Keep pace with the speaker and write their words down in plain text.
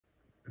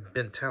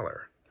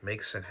Benteler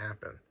makes it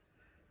happen.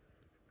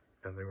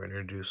 And they're going to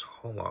introduce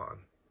HOLON.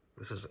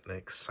 This is an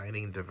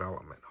exciting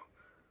development.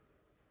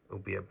 It will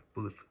be at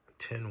booth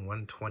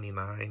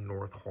 10129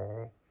 North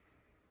Hall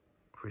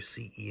for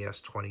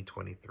CES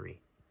 2023.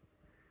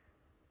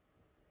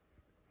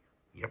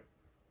 Yep.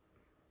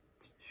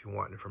 If you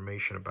want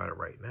information about it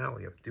right now, all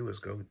you have to do is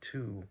go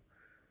to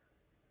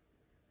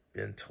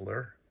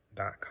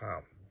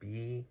Benteler.com.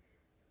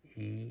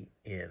 BENTELER.com.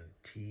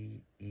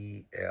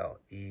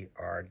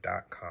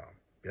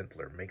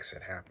 Benteler makes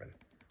it happen.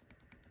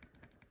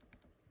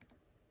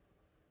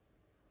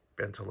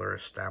 Benteler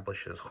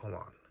establishes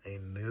HOLON, a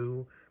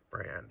new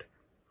brand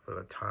for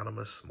the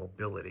autonomous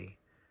mobility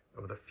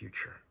of the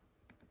future.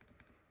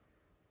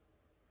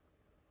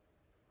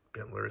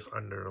 Benteler is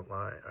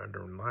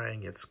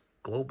underlying its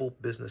global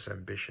business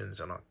ambitions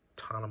and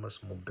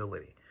autonomous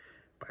mobility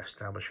by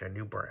establishing a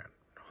new brand,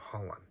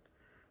 HOLON.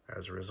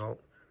 As a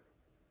result,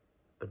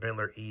 the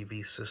Benteler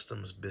EV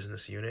Systems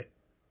business unit,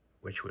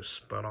 which was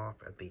spun off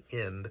at the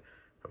end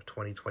of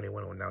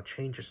 2021, will now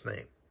change its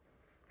name.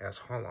 As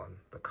HOLON,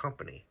 the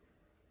company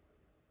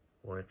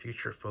will in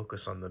future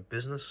focus on the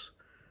business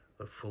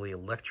of fully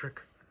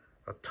electric,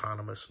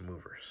 autonomous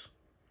movers.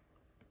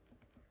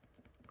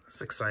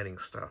 It's exciting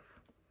stuff.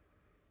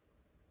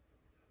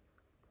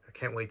 I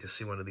can't wait to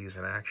see one of these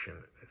in action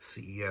at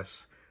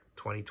CES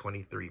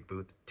 2023,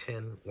 booth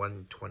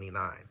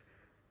 10129,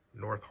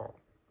 North Hall,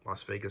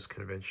 Las Vegas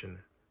Convention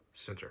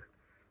Center.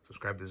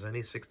 Subscribe to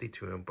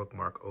Zenny62 and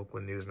bookmark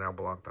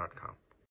OaklandNewsNowBlog.com.